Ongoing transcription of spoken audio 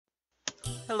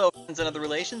Hello, friends and other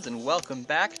relations, and welcome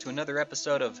back to another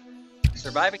episode of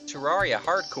Surviving Terraria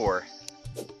Hardcore.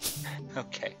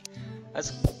 Okay,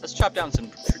 let's chop down some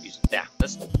trees. Yeah,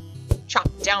 let's chop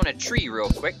down a tree real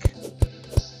quick.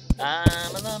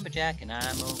 I'm a lumberjack and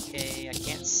I'm okay. I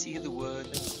can't see the wood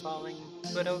that's falling,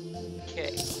 but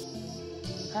okay.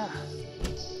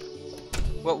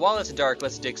 Well, while it's dark,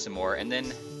 let's dig some more, and then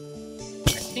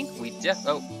I think we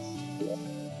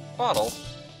bottle.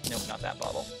 Nope, not that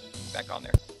bottle. Back on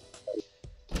there.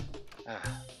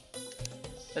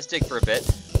 Let's dig for a bit.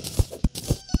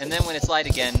 And then when it's light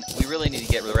again, we really need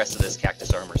to get the rest of this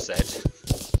cactus armor set.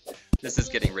 This is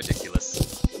getting ridiculous.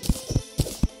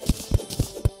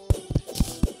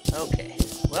 Okay,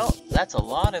 well, that's a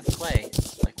lot of clay.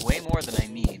 Like, way more than I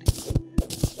need.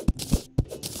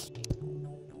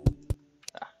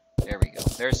 There we go.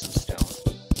 There's some stone.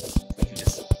 We can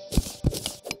just...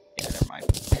 Yeah, never mind.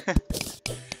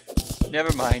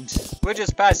 Never mind. We're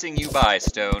just passing you by,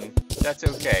 stone. That's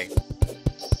okay.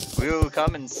 We'll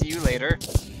come and see you later.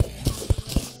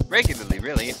 Regularly,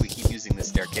 really, if we keep using this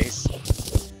staircase.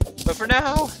 But for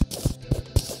now...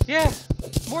 Yeah,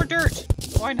 more dirt.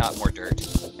 Why not more dirt?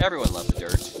 Everyone loves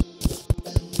dirt.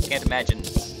 Can't imagine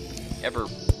ever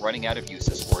running out of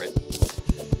uses for it.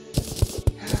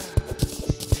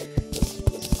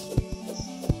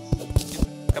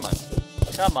 Come on.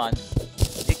 Come on.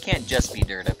 It can't just be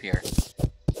dirt up here.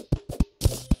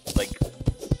 Like...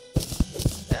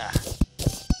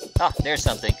 Ah, there's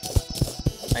something.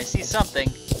 I see something.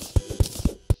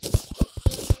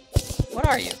 What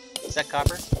are you? Is that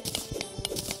copper?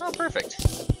 Oh, perfect.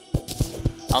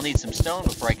 I'll need some stone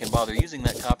before I can bother using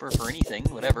that copper for anything,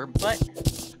 whatever, but...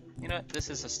 You know what? This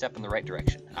is a step in the right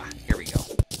direction. Ah, here we go.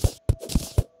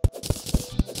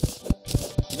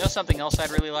 You know something else I'd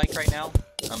really like right now?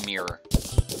 A mirror.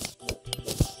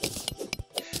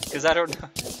 Because I don't know...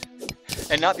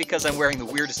 And not because I'm wearing the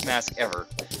weirdest mask ever.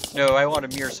 No, I want a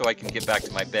mirror so I can get back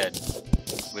to my bed.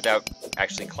 Without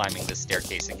actually climbing this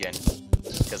staircase again.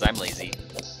 Because I'm lazy.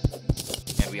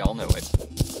 And we all know it.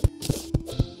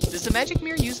 Does the magic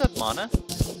mirror use up mana?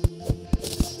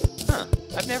 Huh.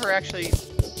 I've never actually...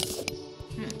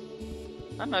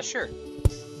 I'm not sure.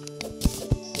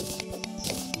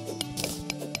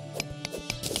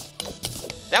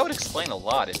 That would explain a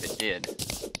lot if it did.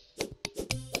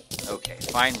 Okay,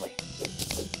 finally.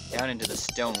 Down into the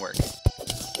stonework.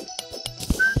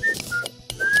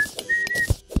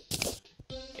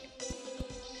 Okay.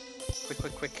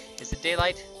 Quick. Is it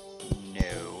daylight?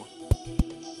 No.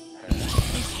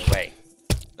 Away.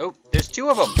 Oh, there's two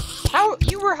of them! How?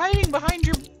 You were hiding behind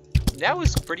your... That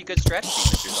was pretty good strategy,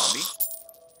 Mr. Zombie.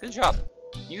 Good job.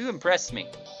 You impressed me.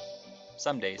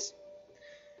 Some days.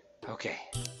 Okay.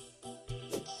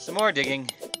 Some more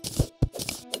digging.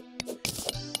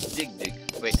 Dig.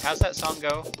 Wait, how's that song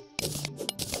go?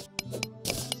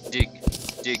 Dig,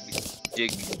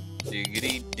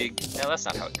 diggity, dig. No, that's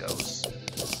not how it goes.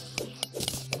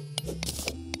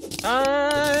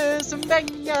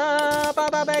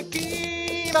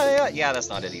 Yeah, that's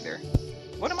not it either.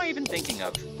 What am I even thinking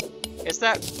of? It's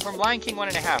that from Lion King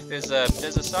 1.5. There's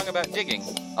a song about digging.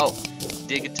 Oh,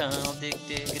 dig a tunnel, dig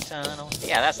a tunnel.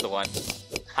 Yeah, that's the one.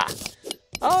 Ha.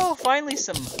 Oh, finally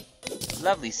some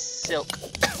lovely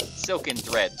silken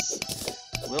threads.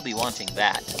 We'll be wanting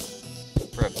that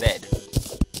for a bed.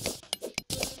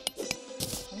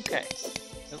 Okay.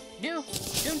 Oh, no,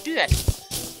 don't do that.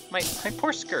 My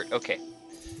poor skirt. Okay.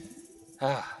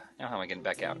 Now how am I getting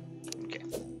back out? Okay.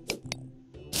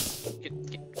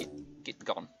 Get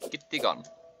gone. Get dig on.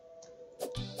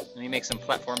 Let me make some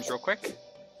platforms real quick.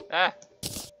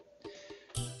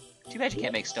 Too bad you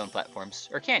can't make stone platforms.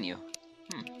 Or can you?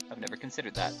 I've never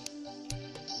considered that.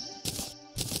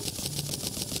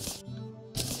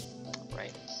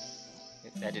 Right.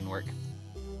 That didn't work.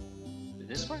 Did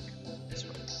this work? This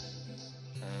worked.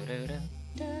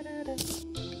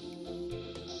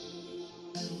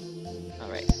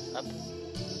 Alright, up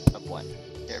one.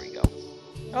 There we go.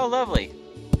 Oh, lovely!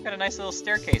 Got a nice little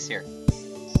staircase here.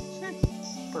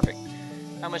 Perfect.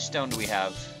 How much stone do we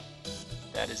have?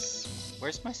 That is...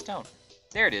 Where's my stone?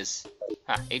 There it is.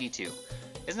 82.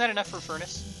 Isn't that enough for a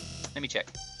furnace? Let me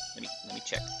check. Let me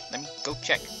check. Let me go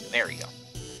check. There we go.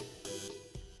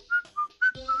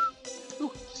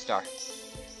 Ooh, star.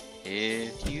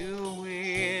 If you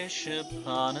wish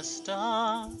upon a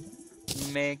star,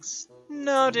 makes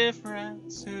no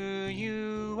difference who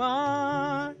you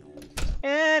are.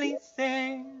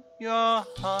 Anything your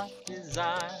heart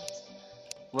desires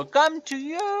will come to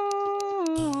you.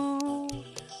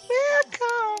 Will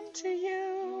come to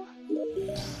you.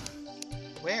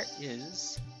 Where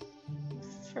is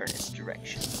furnace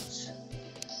directions?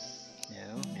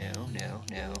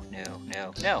 No.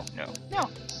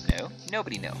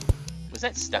 Nobody no. Was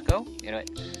that stucco? You know what?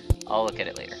 I'll look at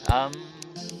it later.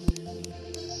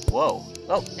 Whoa.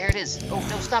 Oh, there it is. Oh,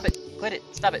 no, stop it. Quit it.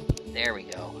 Stop it. There we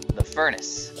go. The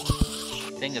furnace.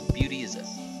 Thing of beauty is a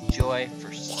joy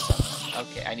for some.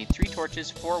 Okay, I need 3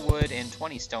 torches, 4 wood, and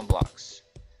 20 stone blocks.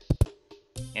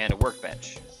 And a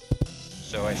workbench.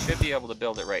 So I should be able to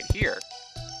build it right here.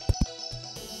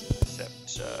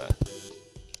 Except,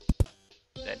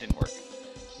 that didn't work.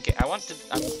 Okay,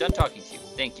 I'm done talking to you.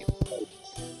 Thank you.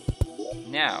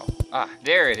 Now,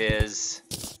 there it is.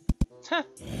 Huh.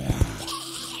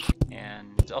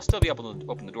 And I'll still be able to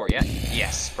open the door, yeah?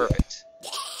 Yes, perfect.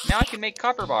 Now I can make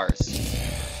copper bars.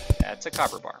 That's a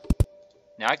copper bar.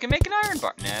 Now I can make an iron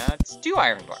bar. Now it's 2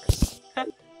 iron bars. Huh.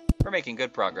 We're making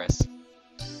good progress.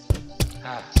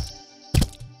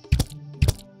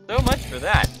 So much for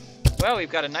that. Well, we've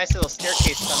got a nice little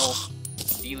staircase tunnel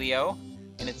dealio,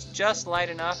 and it's just light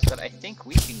enough that I think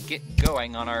we can get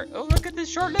going on our... Oh, look at this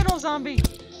short little zombie!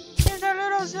 There's a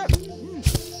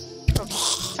little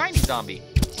tiny zombie.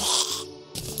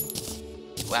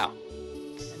 Wow.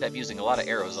 I end up using a lot of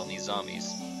arrows on these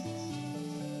zombies.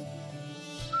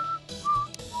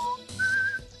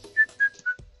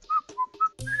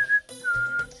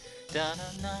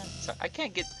 Sorry,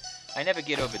 I never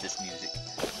get over this music.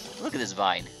 Look at this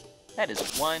vine. That is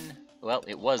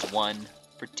it was one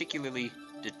particularly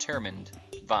determined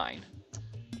vine.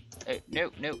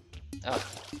 No.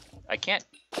 I can't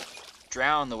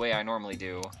drown the way I normally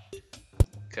do,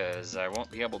 because I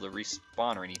won't be able to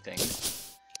respawn or anything.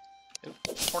 Ooh,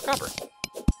 more copper.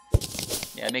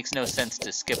 Yeah, it makes no sense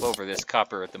to skip over this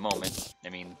copper at the moment. I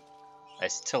mean, I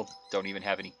still don't even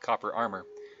have any copper armor.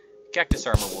 Cactus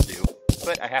armor will do,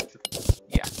 but I have to,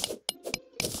 yeah.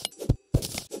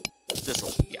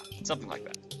 This'll, yeah, something like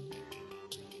that.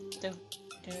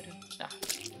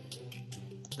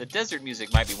 The desert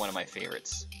music might be one of my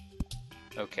favorites.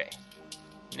 Okay.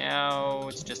 Now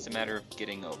it's just a matter of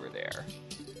getting over there.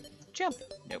 Jump!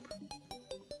 Nope.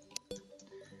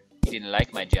 You didn't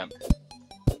like my jump.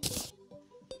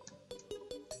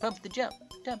 Pump the jump.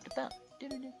 Dump the pump.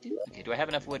 Okay, do I have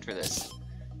enough wood for this?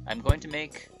 I'm going to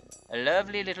make a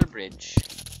lovely little bridge.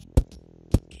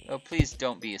 Oh, please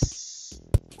don't be a...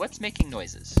 What's making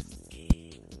noises?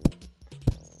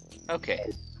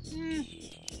 Okay.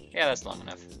 Yeah, that's long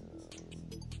enough.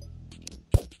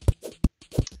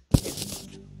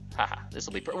 Haha,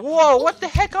 this'll be... Whoa, what the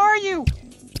heck are you?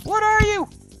 What are you?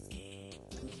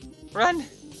 Run!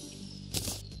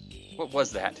 What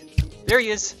was that? There he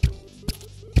is!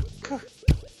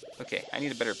 Okay, I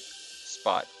need a better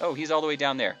spot. Oh, he's all the way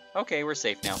down there. Okay, we're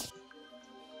safe now.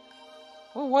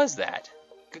 What was that?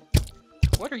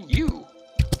 What are you?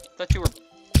 I thought you were...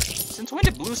 Since when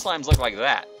did blue slimes look like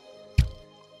that?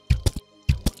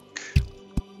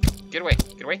 Get away,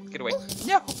 get away, get away.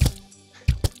 No!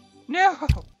 No!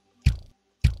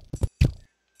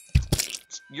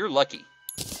 You're lucky.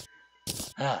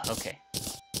 Okay.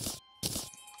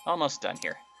 Almost done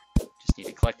here. Just need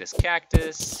to collect this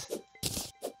cactus.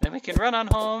 Then we can run on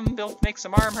home, make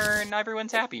some armor, and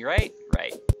everyone's happy, right?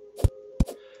 Right.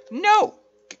 No!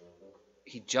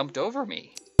 He jumped over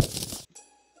me.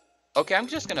 Okay, I'm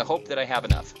just gonna hope that I have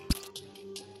enough.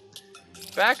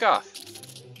 Back off.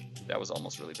 That was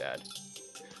almost really bad.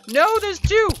 No, there's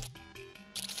 2!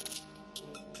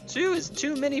 2 is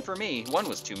too many for me. 1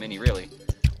 was too many, really.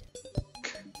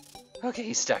 Okay,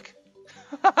 he's stuck.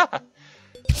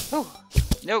 Oh,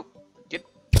 nope.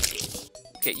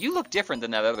 Okay, you look different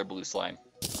than that other blue slime.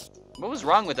 What was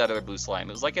wrong with that other blue slime?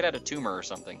 It was like it had a tumor or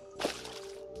something.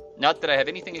 Not that I have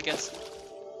anything against...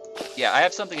 Yeah, I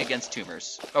have something against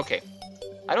tumors. Okay.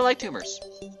 I don't like tumors.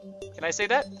 Can I say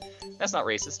that? That's not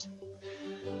racist.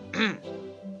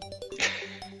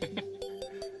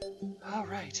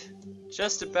 Alright.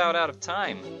 Just about out of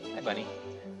time. Hi, Bunny.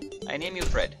 I name you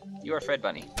Fred. You are Fred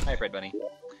Bunny. Hi, Fred Bunny.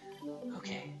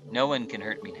 Okay. No one can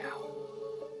hurt me now.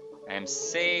 I am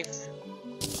safe.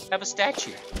 Have a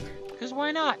statue. Because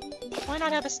why not? Why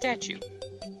not have a statue?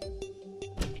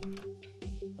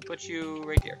 I'll put you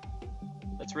right here.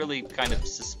 That's really kind of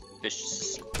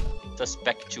suspicious.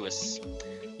 Suspectuous.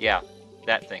 Yeah,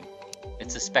 that thing.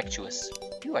 It's suspectuous.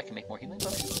 Ooh, I can make more healing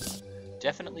potions.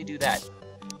 Definitely do that.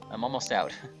 I'm almost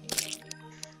out.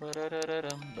 Okay,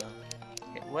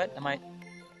 what am I...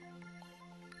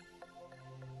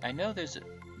 I know there's a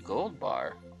gold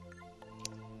bar.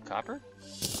 Copper?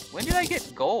 When did I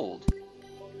get gold?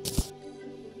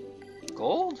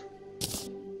 Gold?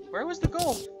 Where was the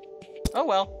gold? Oh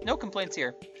well, no complaints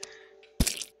here.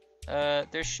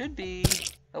 There should be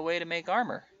a way to make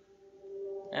armor.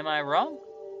 Am I wrong?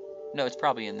 No, it's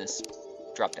probably in this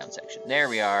drop-down section. There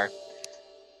we are.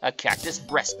 A cactus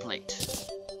breastplate.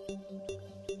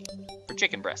 For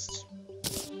chicken breasts.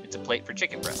 It's a plate for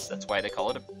chicken breasts. That's why they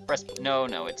call it a breastplate. No,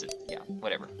 it's a... yeah,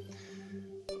 whatever.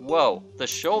 Whoa, the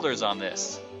shoulders on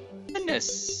this.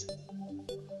 Goodness.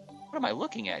 What am I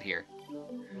looking at here?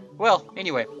 Well,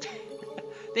 anyway.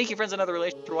 Thank you, friends, and other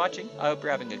relations, for watching. I hope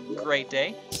you're having a great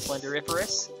day.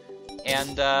 Splendoriferous.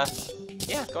 And,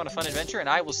 yeah, go on a fun adventure, and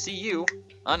I will see you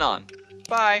anon.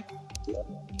 Bye!